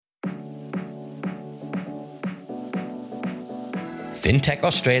FinTech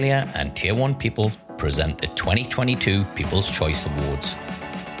Australia and Tier 1 People present the 2022 People's Choice Awards.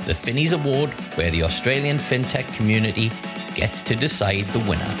 The Finnies Award, where the Australian FinTech community gets to decide the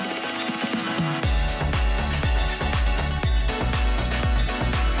winner.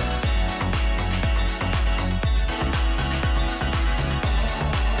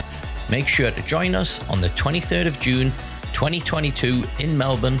 Make sure to join us on the 23rd of June 2022 in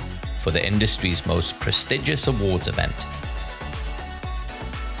Melbourne for the industry's most prestigious awards event.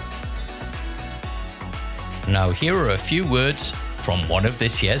 Now, here are a few words from one of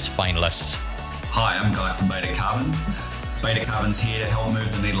this year's finalists. Hi, I'm Guy from Beta Carbon. Beta Carbon's here to help move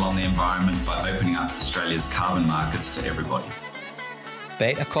the needle on the environment by opening up Australia's carbon markets to everybody.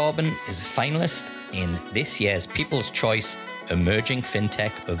 Beta Carbon is a finalist in this year's People's Choice Emerging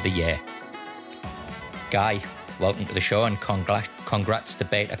FinTech of the Year. Guy, welcome to the show and congrats to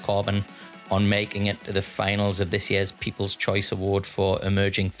Beta Carbon on making it to the finals of this year's People's Choice Award for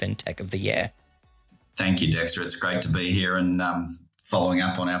Emerging FinTech of the Year. Thank you, Dexter. It's great to be here and following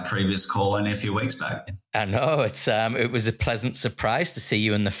up on our previous call only a few weeks back. I know it was a pleasant surprise to see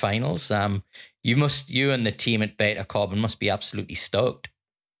you in the finals. You and the team at Beta Carbon must be absolutely stoked.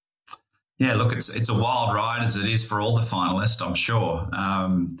 Yeah, look, it's a wild ride as it is for all the finalists, I'm sure.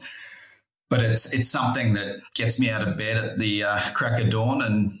 But it's something that gets me out of bed at the crack of dawn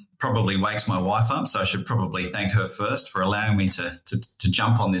and probably wakes my wife up. So I should probably thank her first for allowing me to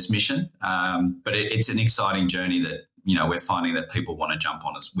jump on this mission. But it's an exciting journey that, we're finding that people want to jump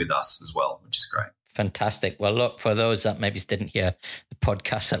on with us as well, which is great. Fantastic. Well, look, for those that maybe didn't hear the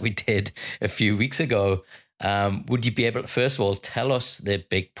podcast that we did a few weeks ago, would you be able to, first of all, tell us the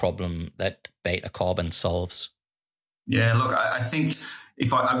big problem that Beta Carbon solves? Yeah, look, I think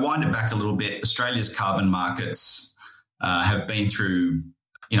if I wind it back a little bit, Australia's carbon markets have been through,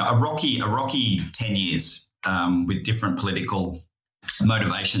 a rocky 10 years with different political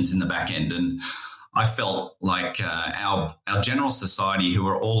motivations in the back end. And I felt like our general society, who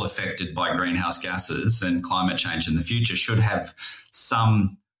are all affected by greenhouse gases and climate change in the future, should have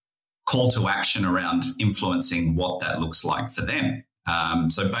some call to action around influencing what that looks like for them.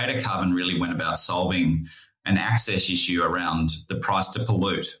 So Beta Carbon really went about solving an access issue around the price to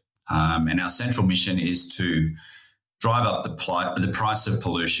pollute. And our central mission is to drive up the price of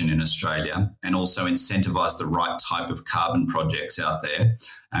pollution in Australia and also incentivise the right type of carbon projects out there.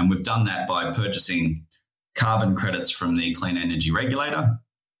 And we've done that by purchasing carbon credits from the Clean Energy Regulator,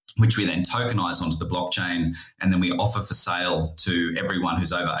 which we then tokenise onto the blockchain, and then we offer for sale to everyone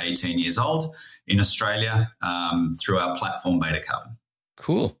who's over 18 years old in Australia through our platform Beta Carbon.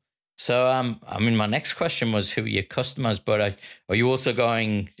 Cool. So, my next question was who are your customers, but are you also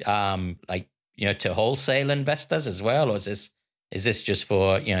going to wholesale investors as well, or is this just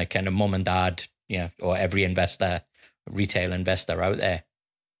for kind of mum and dad, or every investor, retail investor out there?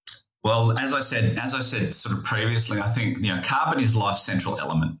 Well, as I said sort of previously, I think carbon is life's central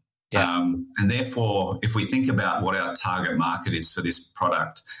element, and therefore, if we think about what our target market is for this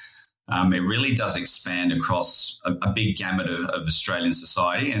product, it really does expand across a big gamut of Australian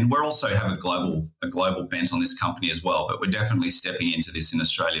society, and we're also have a global bent on this company as well. But we're definitely stepping into this in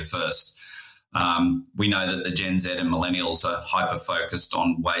Australia first. We know that the Gen Z and millennials are hyper-focused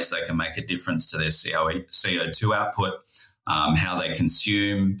on ways they can make a difference to their CO2 output, how they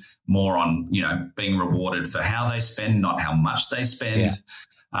consume, more on, being rewarded for how they spend, not how much they spend.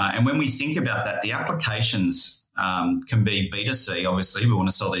 Yeah. And when we think about that, the applications can be B2C. Obviously, we want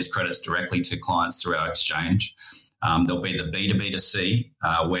to sell these credits directly to clients through our exchange. There'll be the B2B2C,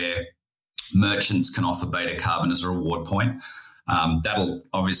 where merchants can offer Beta Carbon as a reward point. That'll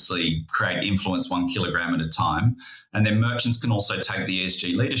obviously create influence 1 kilogram at a time. And then merchants can also take the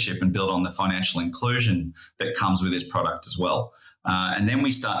ESG leadership and build on the financial inclusion that comes with this product as well. And then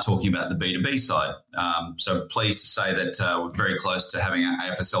we start talking about the B2B side. So pleased to say that we're very close to having our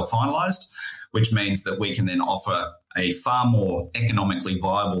AFSL finalised, which means that we can then offer a far more economically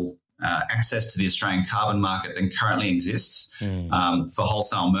viable access to the Australian carbon market than currently exists for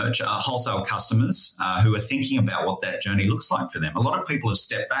wholesale customers who are thinking about what that journey looks like for them. A lot of people have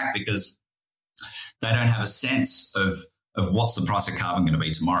stepped back because they don't have a sense of what's the price of carbon going to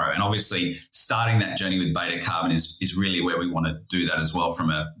be tomorrow. And obviously, starting that journey with Beta Carbon is really where we want to do that as well from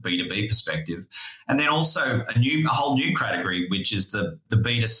a B2B perspective. And then also a whole new category, which is the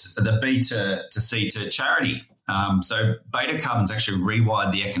B2C to charity. So Beta Carbon's actually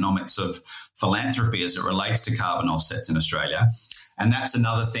rewired the economics of philanthropy as it relates to carbon offsets in Australia. And that's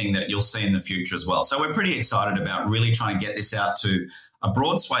another thing that you'll see in the future as well. So we're pretty excited about really trying to get this out to a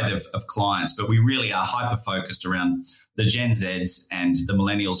broad swathe of clients, but we really are hyper-focused around the Gen Zs and the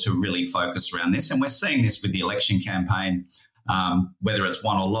millennials who are really focused around this. And we're seeing this with the election campaign whether it's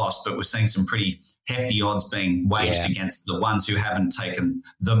won or lost, but we're seeing some pretty hefty odds being waged against the ones who haven't taken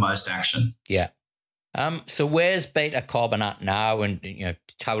the most action. Yeah. So where's Beta Carbon at now, and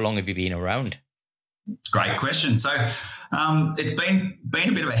how long have you been around? Great question. So it's been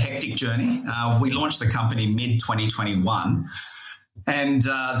a bit of a hectic journey. We launched the company mid-2021, and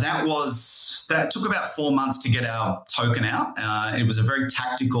that took about 4 months to get our token out. It was a very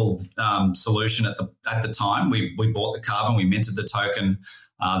tactical solution at the time. We bought the carbon, we minted the token.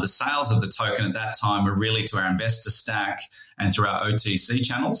 The sales of the token at that time were really to our investor stack and through our OTC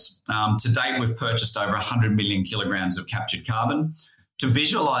channels. To date, we've purchased over 100 million kilograms of captured carbon. To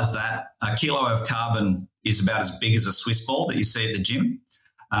visualize that, a kilo of carbon is about as big as a Swiss ball that you see at the gym.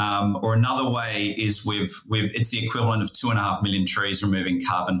 Or another way is it's the equivalent of 2.5 million trees removing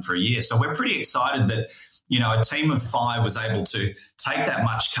carbon for a year. So we're pretty excited that a team of 5 was able to take that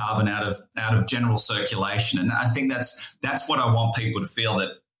much carbon out of general circulation. And I think that's what I want people to feel, that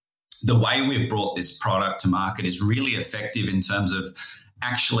the way we've brought this product to market is really effective in terms of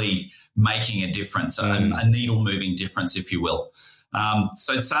actually making a difference, a needle moving difference, if you will.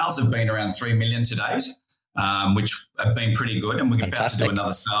 So sales have been around 3 million to date, which have been pretty good. And we're about to do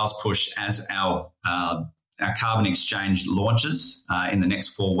another sales push as our carbon exchange launches in the next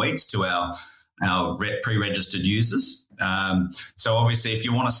 4 weeks to our pre-registered users. So obviously, if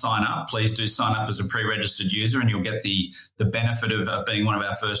you want to sign up, please do sign up as a pre-registered user, and you'll get the benefit of being one of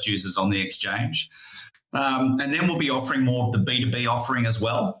our first users on the exchange. And then we'll be offering more of the B2B offering as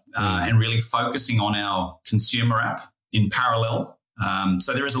well, and really focusing on our consumer app in parallel.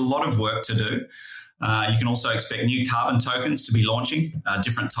 So there is a lot of work to do. You can also expect new carbon tokens to be launching,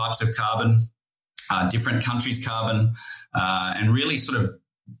 different types of carbon, different countries' carbon, and really sort of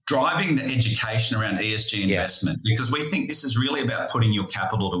driving the education around ESG investment, because we think this is really about putting your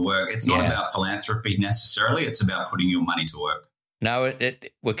capital to work. It's not about philanthropy necessarily. It's about putting your money to work. Now,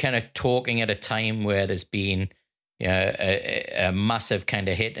 we're kind of talking at a time where there's been a massive kind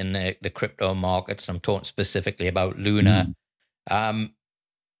of hit in the crypto markets. I'm talking specifically about Luna.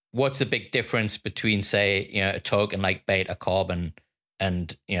 What's the big difference between, say, a token like Beta Carbon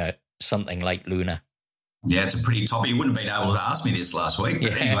and something like Luna? Yeah, it's a pretty topic. You wouldn't have been able to ask me this last week,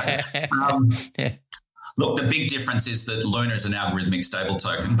 but anyway. Look, the big difference is that Luna is an algorithmic stable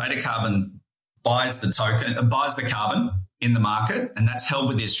token. Beta Carbon buys the carbon in the market, and that's held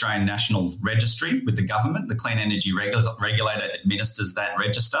with the Australian National Registry with the government. The Clean Energy Regulator administers that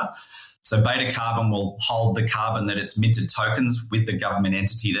register. So Beta Carbon will hold the carbon that it's minted tokens with the government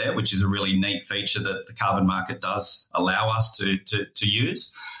entity there, which is a really neat feature that the carbon market does allow us to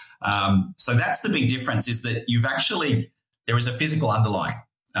use. So that's the big difference, is that there is a physical underlying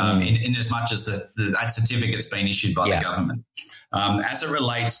in as much as that certificate's been issued by the government. As it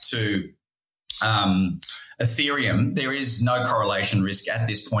relates to Ethereum, there is no correlation risk at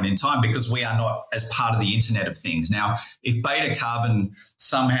this point in time because we are not as part of the Internet of Things. Now, if Beta Carbon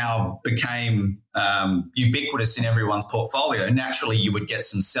somehow became ubiquitous in everyone's portfolio, naturally you would get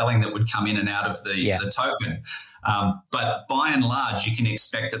some selling that would come in and out of the token. But by and large, you can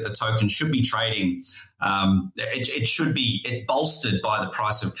expect that the token should be trading. It should be bolstered by the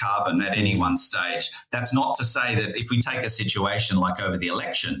price of carbon at any one stage. That's not to say that if we take a situation like over the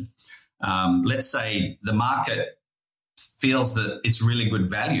election, let's say the market feels that it's really good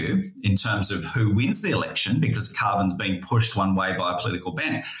value in terms of who wins the election because carbon's being pushed one way by a political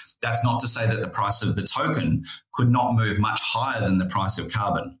bent. That's not to say that the price of the token could not move much higher than the price of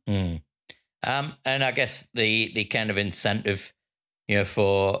carbon. And I guess the kind of incentive,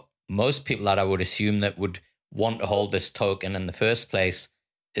 for most people that I would assume that would want to hold this token in the first place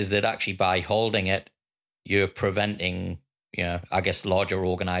is that actually by holding it, you're preventing I guess larger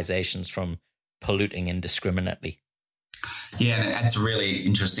organizations from polluting indiscriminately. Yeah, and that's a really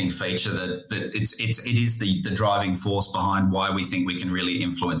interesting feature that it is the driving force behind why we think we can really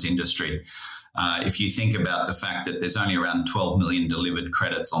influence industry. If you think about the fact that there's only around 12 million delivered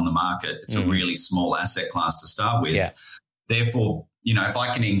credits on the market, it's a really small asset class to start with. Yeah. Therefore, if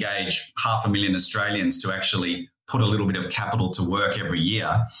I can engage 500,000 Australians to actually put a little bit of capital to work every year,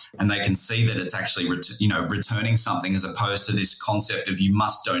 and they can see that it's actually returning something as opposed to this concept of you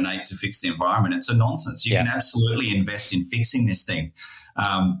must donate to fix the environment. It's a nonsense. You can absolutely invest in fixing this thing,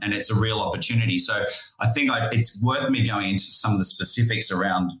 and it's a real opportunity. So I think it's worth me going into some of the specifics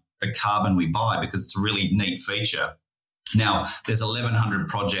around the carbon we buy because it's a really neat feature. Now, there's 1,100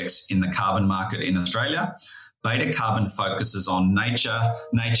 projects in the carbon market in Australia. Beta Carbon focuses on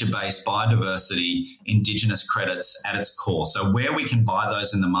nature-based biodiversity, Indigenous credits at its core. So where we can buy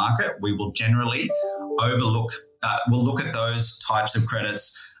those in the market, we will generally we'll look at those types of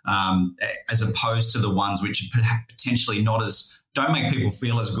credits as opposed to the ones which are potentially don't make people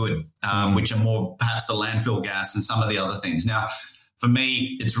feel as good, which are more perhaps the landfill gas and some of the other things. Now, for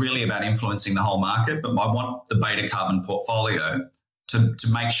me, it's really about influencing the whole market, but I want the Beta Carbon portfolio to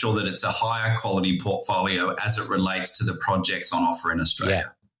make sure that it's a higher quality portfolio as it relates to the projects on offer in Australia.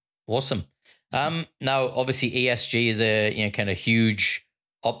 Yeah. Awesome. Now, obviously, ESG is a kind of huge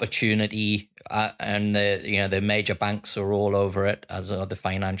opportunity, and the major banks are all over it, as are the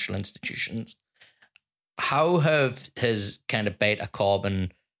financial institutions. How has kind of Beta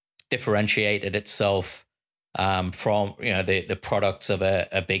Carbon differentiated itself from the products of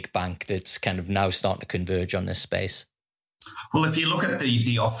a big bank that's kind of now starting to converge on this space? Well, if you look at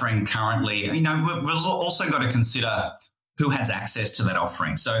the offering currently, we've also got to consider who has access to that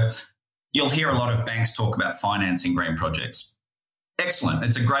offering. So you'll hear a lot of banks talk about financing green projects. Excellent.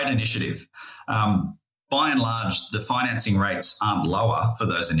 It's a great initiative. By and large, the financing rates aren't lower for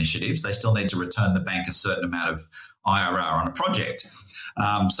those initiatives. They still need to return the bank a certain amount of IRR on a project.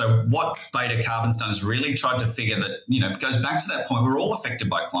 So what Beta Carbon's done is really tried to figure that, it goes back to that point. We're all affected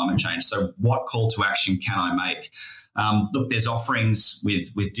by climate change. So what call to action can I make? Look, there's offerings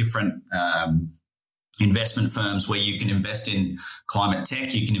with different investment firms where you can invest in climate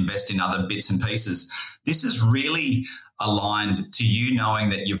tech, you can invest in other bits and pieces. This is really aligned to you knowing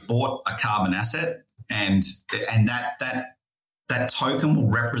that you've bought a carbon asset and that token will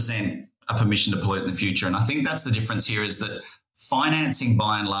represent a permission to pollute in the future. And I think that's the difference here, is that financing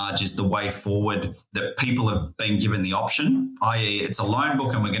by and large is the way forward, that people have been given the option, i.e. it's a loan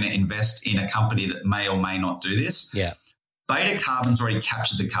book and we're going to invest in a company that may or may not do this. Yeah. Beta Carbon's already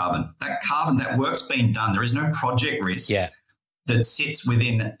captured the carbon. That work's been done. There is no project risk that sits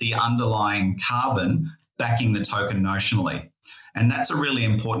within the underlying carbon backing the token notionally. And that's a really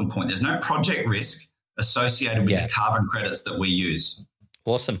important point. There's no project risk associated with the carbon credits that we use.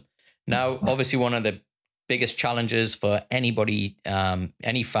 Awesome. Now, obviously, one of the biggest challenges for anybody,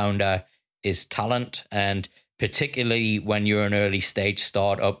 any founder, is talent. And particularly when you're an early stage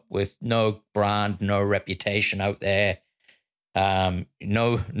startup with no brand, no reputation out there, very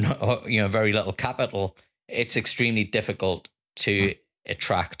little capital, it's extremely difficult to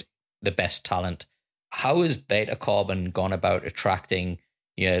attract the best talent. How has Beta Carbon gone about attracting,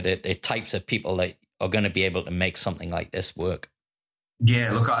 the types of people that are going to be able to make something like this work?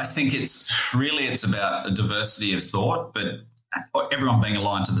 Yeah, look, I think it's about a diversity of thought, but everyone being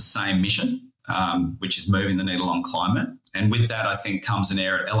aligned to the same mission, which is moving the needle on climate. And with that, I think comes an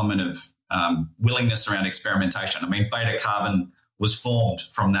element of willingness around experimentation. I mean, Beta Carbon was formed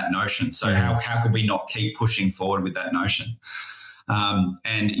from that notion. So how could we not keep pushing forward with that notion?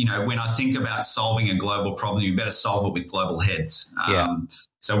 When I think about solving a global problem, you better solve it with global heads.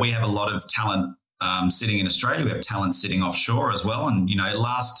 So we have a lot of talent sitting in Australia. We have talent sitting offshore as well. And,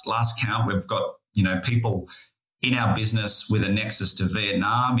 last count, we've got, people in our business with a nexus to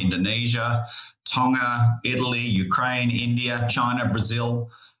Vietnam, Indonesia, Tonga, Italy, Ukraine, India, China, Brazil.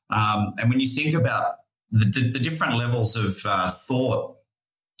 And when you think about the different levels of thought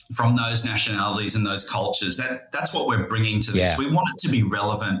from those nationalities and those cultures, that's what we're bringing to this. We want it to be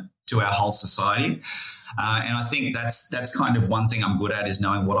relevant to our whole society. And I think that's kind of one thing I'm good at, is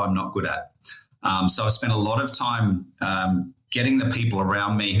knowing what I'm not good at. So I spent a lot of time getting the people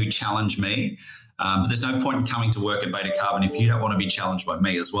around me who challenge me. But there's no point in coming to work at Beta Carbon if you don't want to be challenged by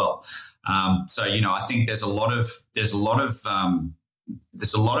me as well. I think there's a lot of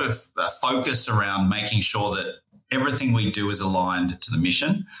focus around making sure that everything we do is aligned to the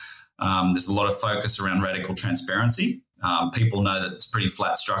mission. There's a lot of focus around radical transparency. People know that it's a pretty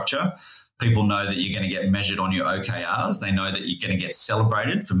flat structure. People know that you're going to get measured on your OKRs. They know that you're going to get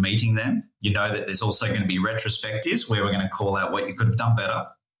celebrated for meeting them. You know that there's also going to be retrospectives where we're going to call out what you could have done better.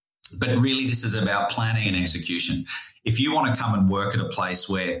 But really, this is about planning and execution. If you want to come and work at a place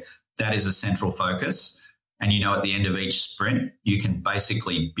where that is a central focus, and at the end of each sprint, you can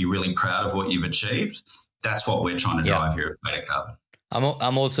basically be really proud of what you've achieved, that's what we're trying to drive here at Beta Carbon.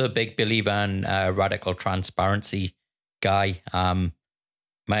 I'm also a big believer in radical transparency, Guy.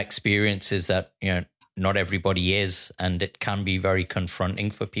 My experience is that, not everybody is, and it can be very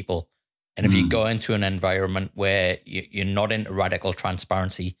confronting for people. And if you go into an environment where you're not into radical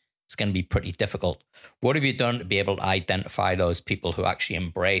transparency, it's going to be pretty difficult. What have you done to be able to identify those people who actually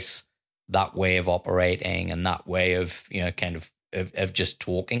embrace that way of operating and that way of, of just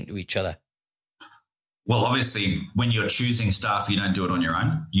talking to each other? Well, obviously, when you're choosing staff, you don't do it on your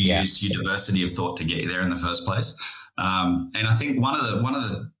own. You use your diversity of thought to get you there in the first place. And I think one of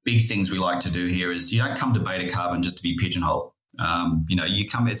the big things we like to do here is you don't come to Beta Carbon just to be pigeonholed. You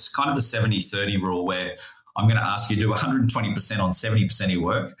come. It's kind of the 70-30 rule, where I'm going to ask you to do 120% on 70% of your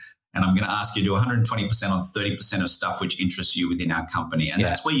work. And I'm going to ask you to do 120% on 30% of stuff which interests you within our company. And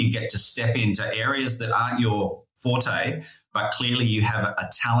that's where you get to step into areas that aren't your forte, but clearly you have a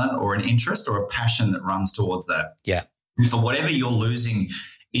talent or an interest or a passion that runs towards that. Yeah. And for whatever you're losing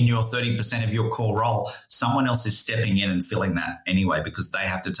in your 30% of your core role, someone else is stepping in and filling that anyway, because they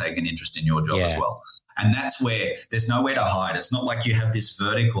have to take an interest in your job as well. And that's where there's nowhere to hide. It's not like you have this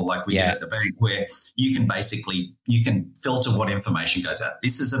vertical like we did at the bank where you can filter what information goes out.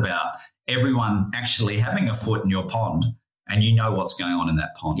 This is about everyone actually having a foot in your pond and you know what's going on in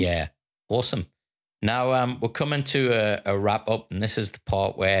that pond. Yeah, awesome. Now we're coming to a wrap up, and this is the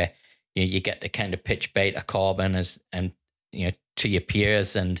part where you get to kind of pitch Beta Carbon to your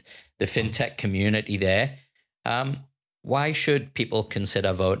peers and the fintech community there. Why should people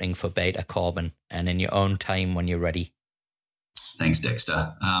consider voting for Beta Carbon, and in your own time when you're ready? Thanks,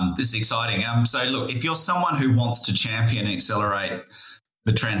 Dexter. This is exciting. So look, if you're someone who wants to champion and accelerate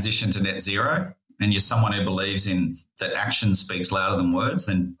the transition to net zero, and you're someone who believes in that action speaks louder than words,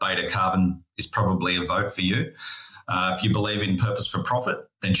 then Beta Carbon is probably a vote for you. If you believe in purpose for profit,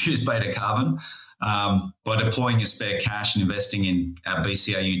 then choose Beta Carbon. By deploying your spare cash and investing in our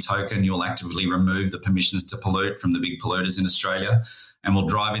BCAU token, you'll actively remove the permissions to pollute from the big polluters in Australia, and will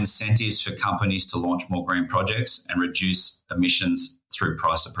drive incentives for companies to launch more green projects and reduce emissions through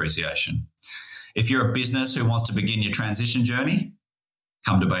price appreciation. If you're a business who wants to begin your transition journey,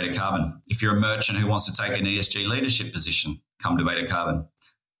 come to Beta Carbon. If you're a merchant who wants to take an ESG leadership position, come to Beta Carbon.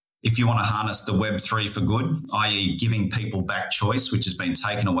 If you want to harness the Web3 for good, i.e. giving people back choice, which has been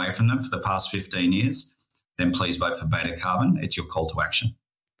taken away from them for the past 15 years, then please vote for Beta Carbon. It's your call to action.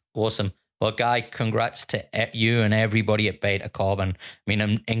 Awesome. Well, Guy, congrats to you and everybody at Beta Carbon. I mean,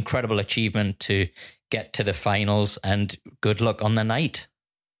 an incredible achievement to get to the finals, and good luck on the night.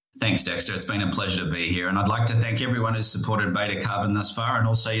 Thanks, Dexter. It's been a pleasure to be here. And I'd like to thank everyone who's supported Beta Carbon thus far, and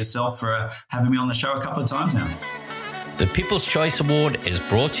also yourself for having me on the show a couple of times now. The People's Choice Award is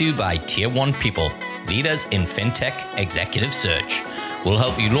brought to you by Tier 1 People, leaders in fintech executive search. We'll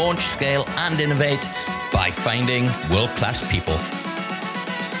help you launch, scale, and innovate by finding world-class people.